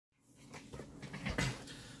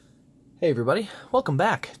Hey everybody, welcome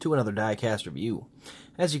back to another Diecast review.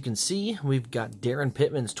 As you can see, we've got Daryn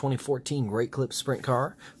Pittman's 2014 Great Clips Sprint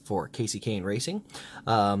car for Casey Kane Racing.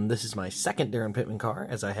 This is my second Daryn Pittman car,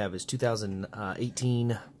 as I have his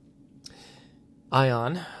 2018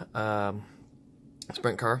 Ion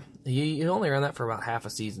sprint car. He only ran that for about half a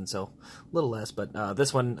season, so a little less, but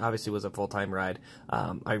this one obviously was a full-time ride.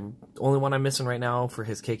 Only one I'm missing right now for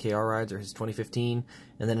his KKR rides are his 2015,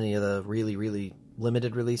 and then any of the really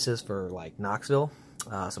limited releases for like Knoxville,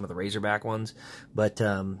 some of the Razorback ones, but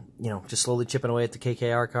you know, just slowly chipping away at the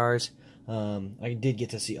KKR cars. I did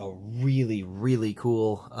get to see a really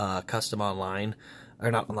cool custom online,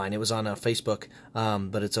 or not online, it was on Facebook,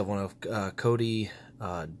 but it's of one of Cody,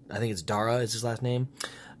 I think it's Dara is his last name,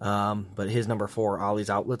 but his number 4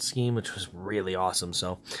 Ollie's Outlet scheme, which was really awesome.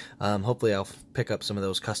 So hopefully I'll pick up some of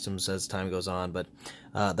those customs as time goes on, but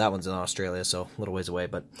that one's in Australia, so a little ways away.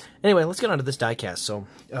 But anyway, let's get on to this diecast. So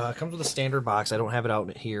it comes with a standard box. I don't have it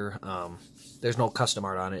out here. There's no custom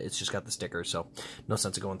art on it. It's just got the stickers, so no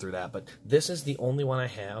sense of going through that. But this is the only one I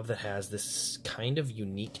have that has this kind of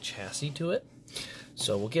unique chassis to it.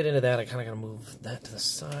 So we'll get into that. I kind of got to move that to the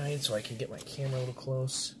side so I can get my camera a little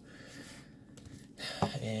close.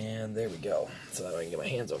 And there we go. So that way I can get my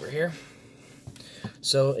hands over here.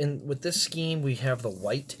 So with this scheme, we have the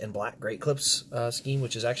white and black Great Clips scheme,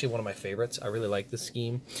 which is actually one of my favorites. I really like this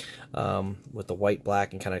scheme with the white,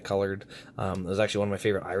 black, and kind of colored. It was actually one of my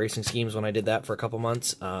favorite iRacing schemes when I did that for a couple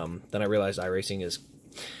months. Then I realized iRacing is,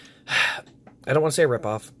 I don't want to say a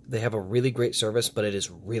ripoff. They have a really great service, but it is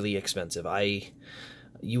really expensive.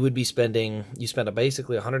 You would be spending, you spend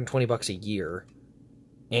basically $120 a year,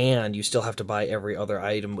 and you still have to buy every other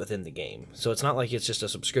item within the game. So it's not like it's just a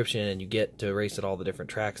subscription and you get to race at all the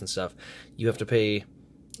different tracks and stuff. You have to pay,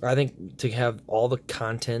 I think, to have all the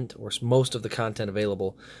content, or most of the content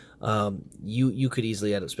available, you could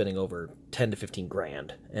easily end up spending over 10 to 15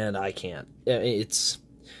 grand, and I can't. It's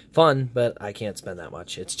fun, but I can't spend that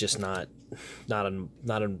much. It's just not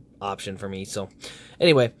an option for me. So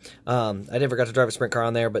anyway, I never got to drive a sprint car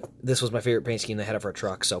on there, but this was my favorite paint scheme. They had it for a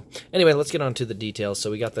truck. So anyway, let's get on to the details.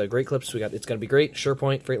 So we got the Great Clips. We got It's Gonna Be Great,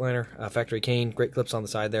 SurePoint, Freightliner, Factory Kane, Great Clips on the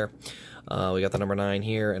side there. We got the number 9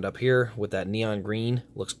 here and up here with that neon green.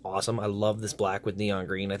 Looks awesome. I love this black with neon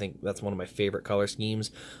green. I think that's one of my favorite color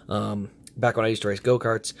schemes. Back when I used to race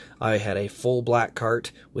go-karts, I had a full black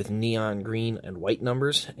cart with neon green and white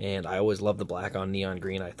numbers, and I always loved the black on neon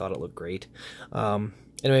green. I thought it looked great. Anyway,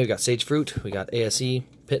 we got Sage Fruit, we got ASE,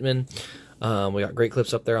 Pittman, we got Great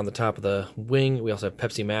Clips up there on the top of the wing. We also have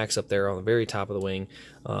Pepsi Max up there on the very top of the wing.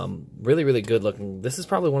 Really good looking. This is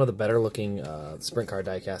probably one of the better looking sprint car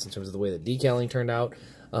diecast in terms of the way the decaling turned out,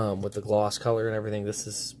 with the gloss color and everything. This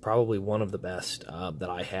is probably one of the best that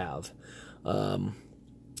I have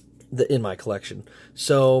in my collection.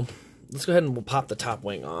 So let's go ahead and we'll pop the top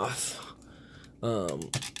wing off.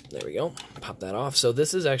 There we go. Pop that off. So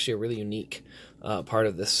this is actually a really unique part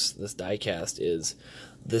of this diecast.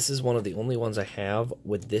 This is one of the only ones I have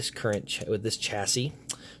with this with this chassis.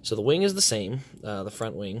 So the wing is the same, the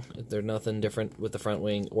front wing. There's nothing different with the front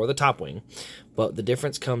wing or the top wing, but the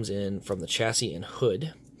difference comes in from the chassis and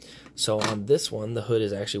hood. So on this one, the hood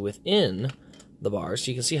is actually within the bars.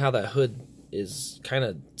 So you can see how that hood is kind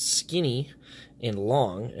of skinny and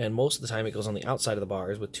long, and most of the time it goes on the outside of the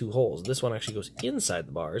bars with 2 holes. This one actually goes inside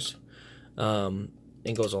the bars and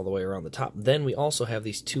goes all the way around the top. Then we also have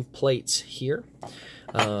these 2 plates here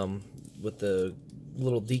with the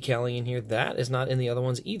little decaling in here. That is not in the other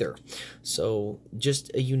ones either. So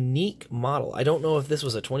just a unique model. I don't know if this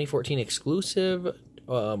was a 2014 exclusive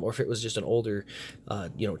or if it was just an older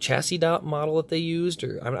chassis model that they used,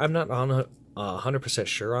 or I'm not 100%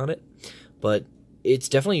 sure on it, but it's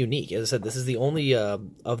definitely unique. As I said, this is the only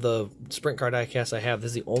of the sprint car diecast I have. This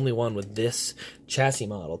is the only one with this chassis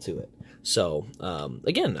model to it. So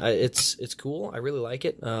again, it's cool. I really like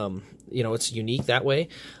it. It's unique that way.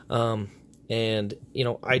 And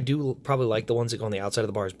I do probably like the ones that go on the outside of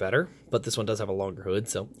the bars better, but this one does have a longer hood.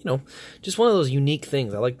 So just one of those unique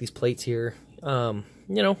things. I like these plates here.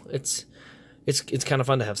 It's kind of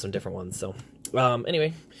fun to have some different ones. So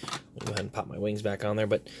anyway, I'll go ahead and pop my wings back on there,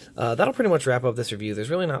 but that'll pretty much wrap up this review. There's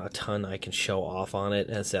really not a ton I can show off on it.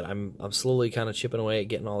 As I said, I'm slowly kind of chipping away at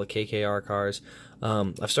getting all the KKR cars.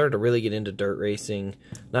 I've started to really get into dirt racing.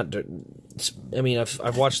 Not dirt. I mean,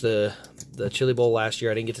 I've watched the Chili Bowl last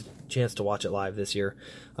year. I didn't get a chance to watch it live this year.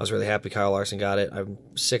 I was really happy Kyle Larson got it. I'm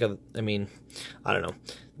sick of. I mean, I don't know.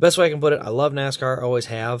 The best way I can put it, I love NASCAR, always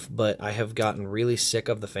have, but I have gotten really sick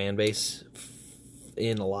of the fan base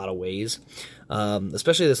in a lot of ways.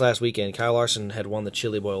 especially this last weekend. Kyle Larson had won the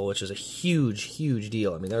Chili Bowl, which is a huge, huge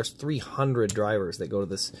deal. I mean, there's 300 drivers that go to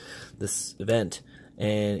this event,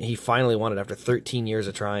 and he finally won it after 13 years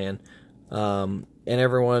of trying. And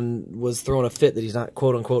everyone was throwing a fit that he's not,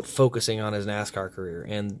 quote-unquote, focusing on his NASCAR career.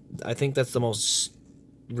 And I think that's the most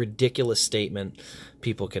ridiculous statement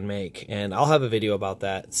people can make. And I'll have a video about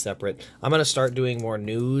that separate. I'm going to start doing more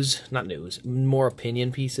more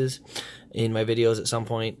opinion pieces in my videos at some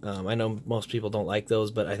point. I know most people don't like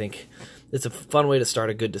those, but I think it's a fun way to start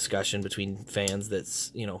a good discussion between fans.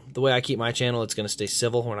 That's, you know, the way I keep my channel, it's going to stay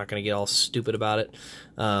civil. We're not going to get all stupid about it,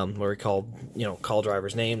 where we call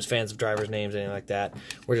drivers' names, fans of drivers' names, anything like that.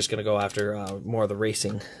 We're just going to go after more of the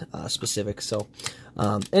racing specifics. So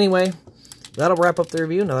anyway, that'll wrap up the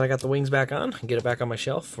review. Now that I got the wings back on, get it back on my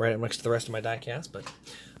shelf right up next to the rest of my diecast. But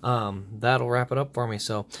that'll wrap it up for me.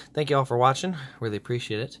 So thank you all for watching. Really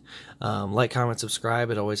appreciate it. Like, comment,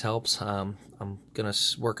 subscribe. It always helps. I'm going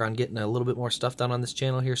to work on getting a little bit more stuff done on this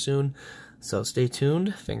channel here soon. So stay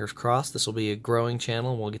tuned. Fingers crossed. This will be a growing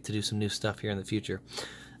channel, and we'll get to do some new stuff here in the future.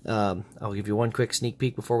 I'll give you one quick sneak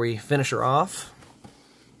peek before we finish her off.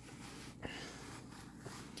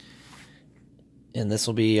 And this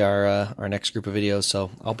will be our next group of videos.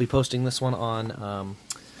 So I'll be posting this one on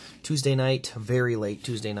Tuesday night, very late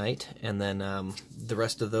Tuesday night, and then the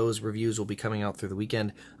rest of those reviews will be coming out through the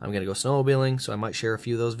weekend. I'm going to go snowmobiling, so I might share a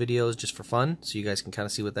few of those videos just for fun, so you guys can kind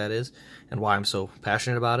of see what that is and why I'm so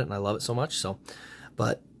passionate about it and I love it so much. So,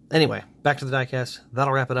 but anyway, back to the diecast.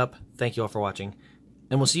 That'll wrap it up. Thank you all for watching,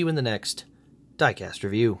 and we'll see you in the next diecast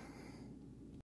review.